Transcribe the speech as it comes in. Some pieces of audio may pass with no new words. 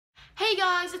Hey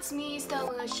guys, it's me,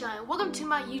 Stella Shine. Welcome to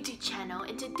my YouTube channel,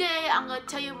 and today I'm gonna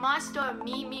tell you my story of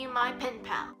me meeting my pen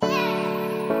pal.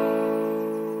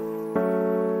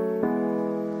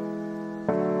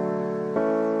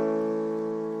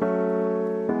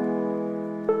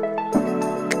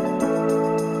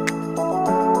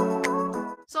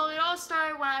 So it all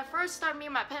started when I first started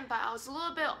meeting my pen pal. I was a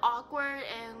little bit awkward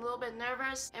and a little bit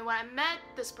nervous, and when I met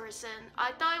this person,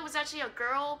 I thought it was actually a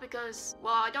girl because,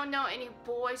 well, I don't know any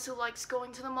boys who likes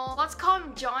going to the mall. Let's call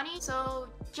him Johnny. So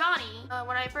Johnny,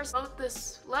 when I first wrote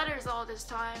this letters all this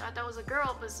time, I thought it was a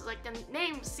girl, but like the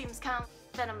name seems kind of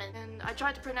feminine, and I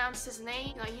tried to pronounce his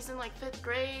name. He's in like 5th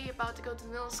grade, about to go to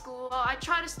middle school. I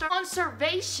tried to start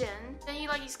conservation, then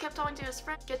he's kept talking to his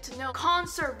friend, get to know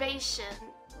conservation,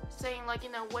 saying like,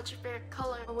 what's your favorite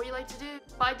color or what you like to do.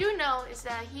 What I do know is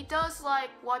that he does like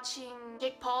watching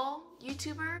Jake Paul,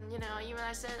 YouTuber. Even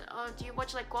I said, oh, do you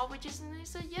watch like guava witches? And he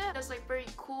said, yeah, that's like very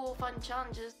cool, fun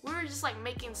challenges. We were just like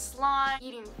making slime,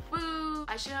 eating food.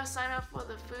 I should have signed up for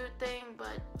the food thing,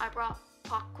 but I brought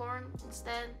popcorn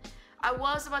instead. I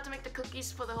was about to make the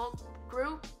cookies for the whole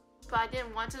group, but I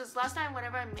didn't want to. This last time,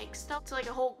 whenever I make stuff to like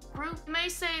a whole group, they may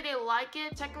say they like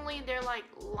it. Technically, they're like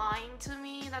lying to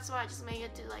me. That's why I just make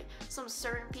it to like some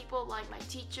certain people, like my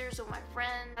teachers or my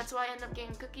friend. That's why I end up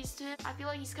getting cookies to him. I feel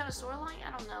like he's kind of sort of lying.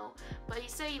 I don't know. But he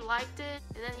said he liked it,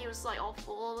 and then he was like all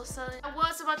full all of a sudden. I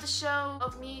was about to show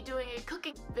of me doing a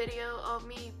cooking video of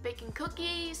me baking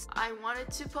cookies. I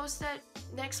wanted to post that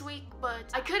next week, but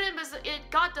I couldn't because it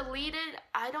got deleted.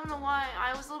 I don't know why.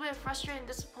 I was a little bit frustrated and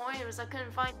disappointed because I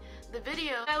couldn't find the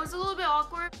video. It was a little bit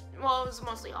awkward. Well, it was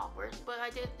mostly awkward, but I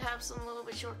did have some little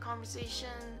bit short conversation.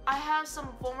 I have some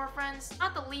former friends,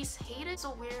 not the least hated. It's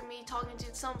so weird me talking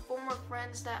to some former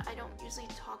friends that I don't usually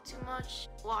talk too much.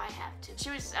 Well, I have to.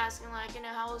 She was asking like,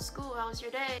 how was school? How was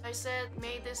your day? I said,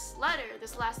 made this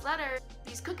last letter,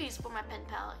 these cookies for my pen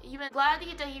pal. Even glad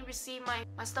that he received my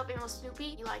stuffed animal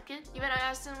Snoopy. He liked it. Even I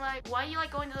asked him like, why do you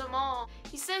like going to the mall?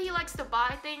 He said he likes to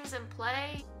buy things and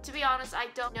play. To be honest, I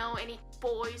don't know any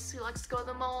boys who likes to go to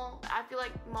the mall. I feel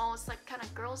like mall is like kind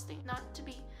of girls thing, not to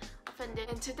be offended.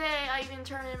 And today I even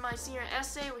turned in my senior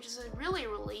essay, which is a really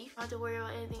relief. I don't have to worry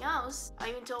about anything else. I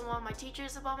even told one of my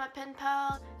teachers about my pen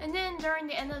pal. And then during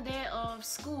the end of the day of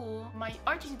school, my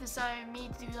art teacher decided me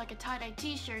to do like a tie-dye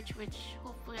t-shirt, which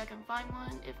hopefully I can find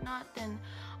one. If not, then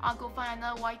I'll go find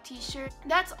another white t-shirt.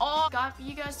 That's all I got for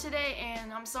you guys today,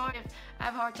 and I'm sorry if I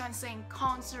have a hard time saying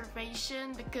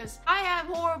conservation because I have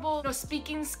horrible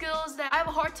speaking skills that I have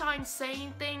a hard time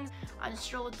saying things. I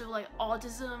struggle through like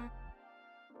autism.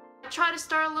 I try to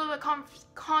start a little bit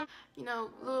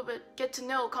a little bit get to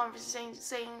know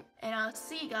conversation, and I'll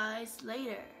see you guys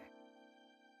later.